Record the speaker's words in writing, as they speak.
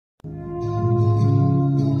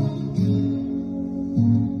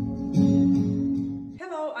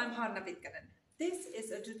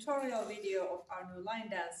tutorial video of our new line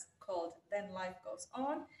dance called Then Life Goes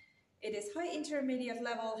On. It is high intermediate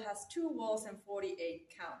level, has 2 walls and 48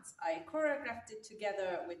 counts. I choreographed it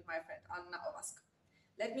together with my friend Anna Ovaska.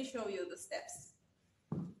 Let me show you the steps.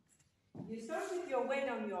 You start with your weight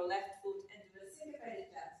on your left foot and do a syncopated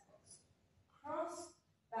dance pose. Cross,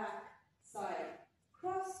 back, side,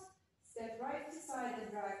 cross, step right to side and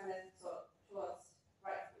drag left towards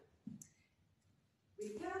right foot.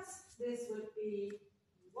 We count, this would be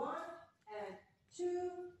 1 and 2,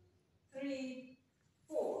 3,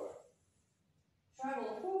 4.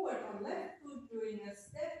 Travel forward on left foot doing a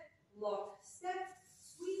step, lock, step,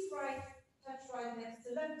 squeeze right, touch right next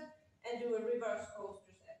to left, and do a reverse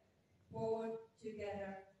coaster step. Forward,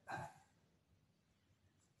 together, back.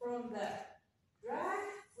 From the drag,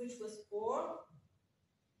 which was 4,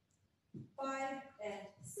 5 and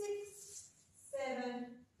 6, 7,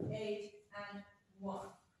 8 and 1.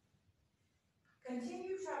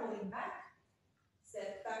 Continue traveling back,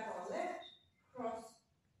 step back on left, cross,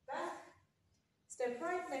 back, step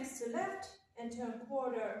right next to left and turn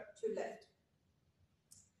quarter to left.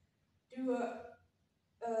 Do a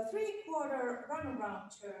 3/4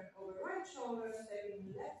 runaround turn over right shoulder,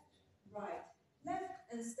 stepping left, right,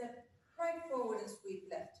 left, and step right forward and sweep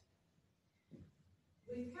left.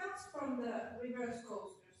 We count from the reverse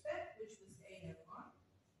coaster step, which was 8 and 1,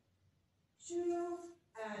 2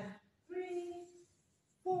 and 3,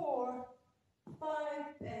 4,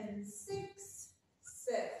 5 and 6,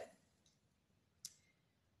 7.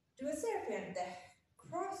 Do a serpiente,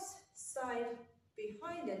 cross, side,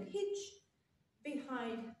 behind and hitch,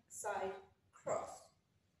 behind, side, cross.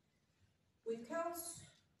 We count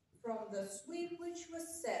from the sweep, which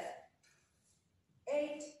was 7,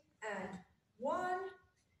 8 and 1,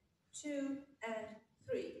 2 and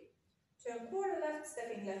 3. Turn quarter left,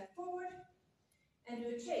 stepping left forward, and do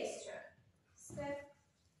a chase turn. Step,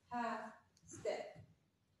 half, step.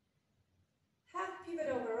 Half pivot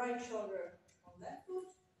over right shoulder on left foot.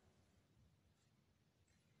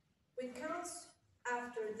 We count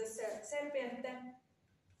after the serpiente,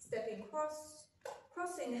 stepping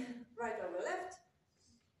crossing right over left,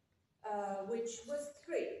 which was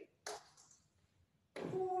 3,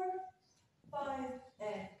 4, 5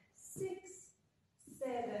 and 6,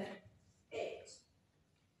 7, 8.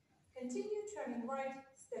 Continue turning right,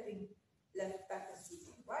 stepping left back and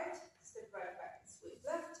sweeping right, step right back and sweep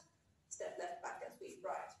left, step left back and sweep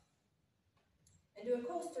right. And do a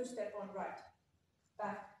coaster step on right,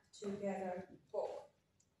 back, together, forward.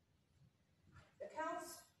 The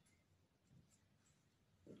counts.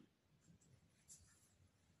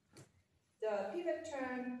 The pivot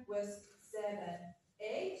turn was 7,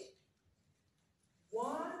 8,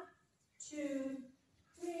 1, 2,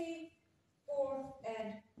 3, 4,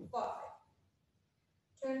 and 5.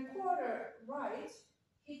 Turn quarter right,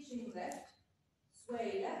 hitching left,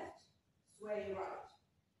 sway right.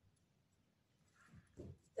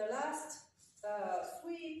 The last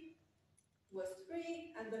sweep was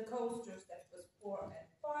 3, and the coaster step was 4 and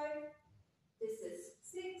 5. This is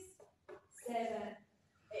 6, 7,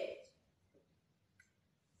 8.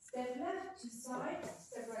 Step left to side,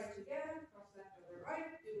 step right together, cross left over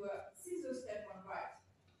right, do a scissor step on right,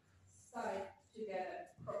 side,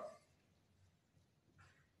 together, cross.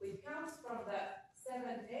 We count from the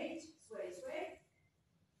 7, 8, sway, sway,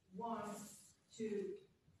 1, 2,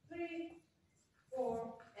 3,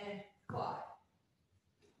 4, and 5.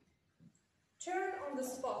 Turn on the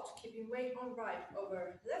spot, keeping weight on right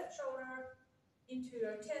over left shoulder into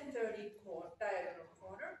your 10-30 diagonal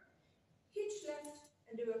corner. Hitch left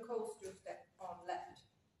and do a coaster step on left.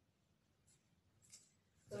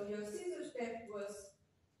 So your scissor step was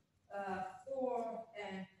 4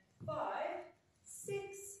 and 5,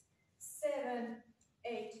 6, 7,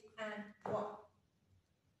 8 and 1.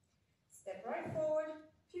 Step right forward,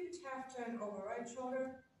 pivot half turn over right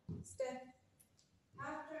shoulder, step,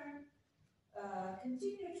 half turn,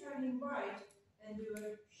 continue turning right and do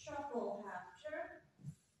a shuffle half turn.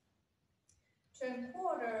 Turn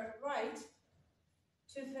quarter right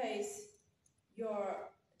to face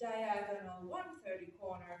your diagonal 130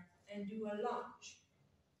 corner and do a lunge.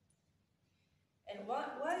 And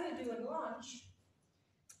while you do a lunge,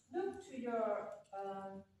 look to your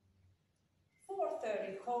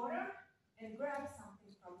 430 corner and grab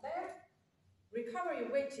something from there. Recover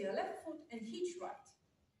your weight to your left foot and hitch right.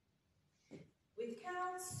 With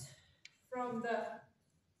counts from the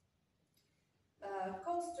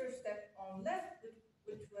coaster step on left,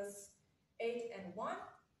 which was 8 and 1,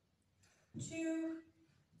 2,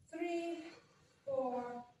 3,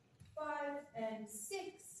 4, 5 and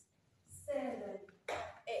 6, 7,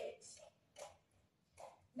 8.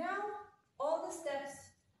 Now all the steps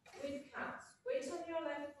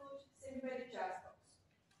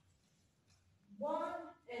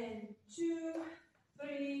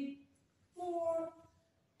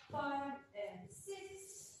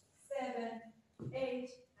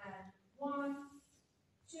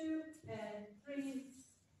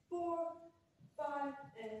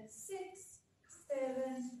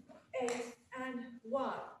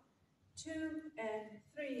 2 and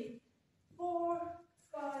 3, 4,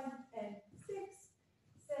 5 and 6,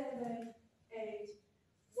 7, 8,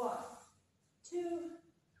 1, 2,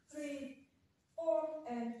 3, 4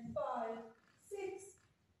 and 5, 6,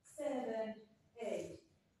 7, 8,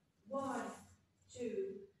 1, 2,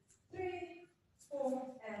 3,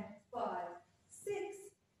 4 and 5, 6,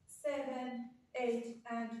 7, 8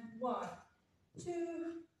 and 1, 2,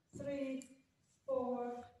 3,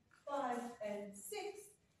 4, 5 and 6,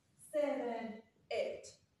 7, 8.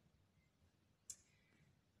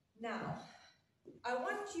 Now, I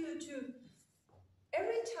want you to,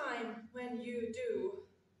 every time when you do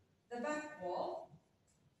the back wall,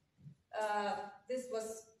 this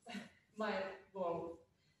was my wall,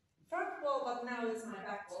 front wall, but now it's my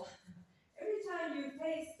back wall. Every time you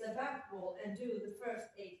face the back wall and do the first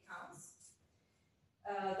 8 counts,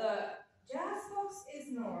 the jazz box is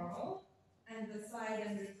normal and the side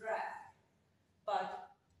and the drag, but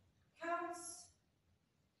counts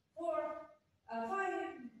 4, 5,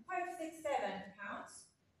 6, 7 counts.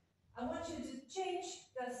 I want you to change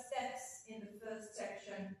the steps in the first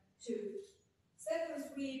section to step and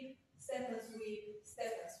sweep, step and sweep,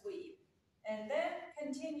 step and sweep, and then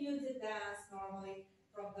continue the dance normally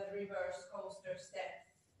from the reverse coaster step,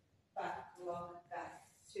 back, lock, back,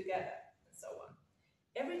 together, and so on.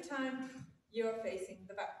 Every time you're facing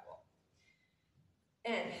the back wall.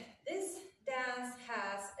 And this dance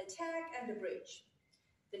has a tag and a bridge.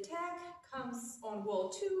 The tag comes on wall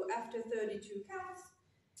 2 after 32 counts,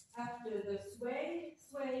 after the sway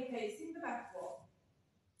facing the back wall.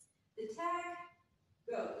 The tag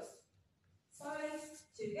goes side,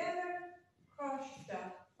 together, cross,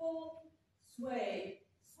 shut, hold, sway,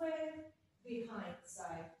 behind,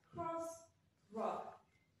 side, cross, rock,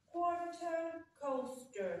 quarter turn,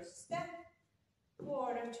 coaster, step,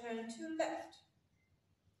 quarter turn to left.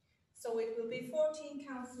 So it will be 14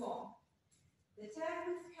 counts long. The tag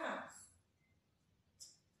with counts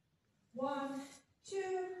 1,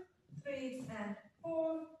 2, 3 and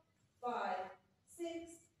 4, 5, 6,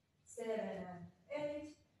 7 and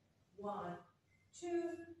 8, 1, 2,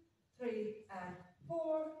 3 and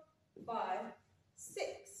 4, 5,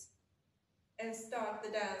 6. And start the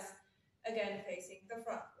dance again facing the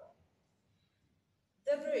front wall.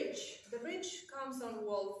 The bridge comes on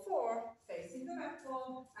wall 4 facing the back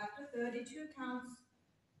wall after 32 counts,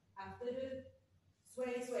 after the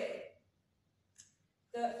sway.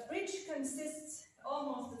 The bridge consists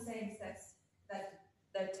almost the same steps that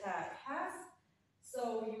the tag has.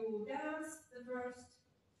 So you dance the first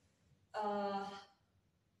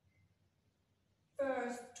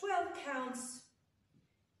 12 counts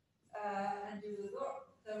and do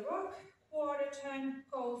the rock, quarter turn,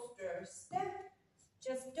 coaster, step.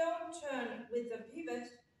 Just don't turn with the pivot.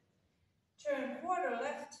 Turn quarter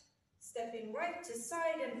left, stepping right to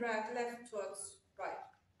side and drag left towards right.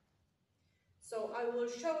 So I will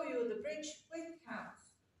show you the bridge with counts.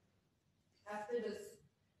 After the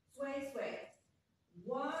sway.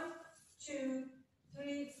 1, 2,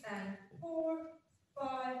 3 and 4,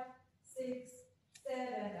 5, 6, 7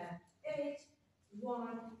 and 8.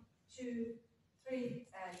 1, 2, 3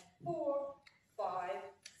 and 4, 5,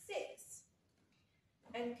 6.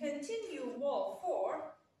 And continue wall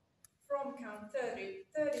 4 from count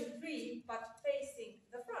 33, but facing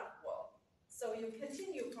the front wall. So you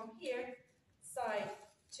continue from here, side,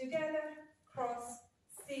 together, cross,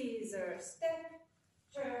 Caesar, step,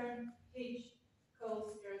 turn, hitch,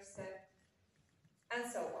 coaster, step, and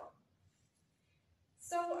so on.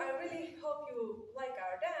 So I really hope you like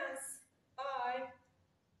our dance,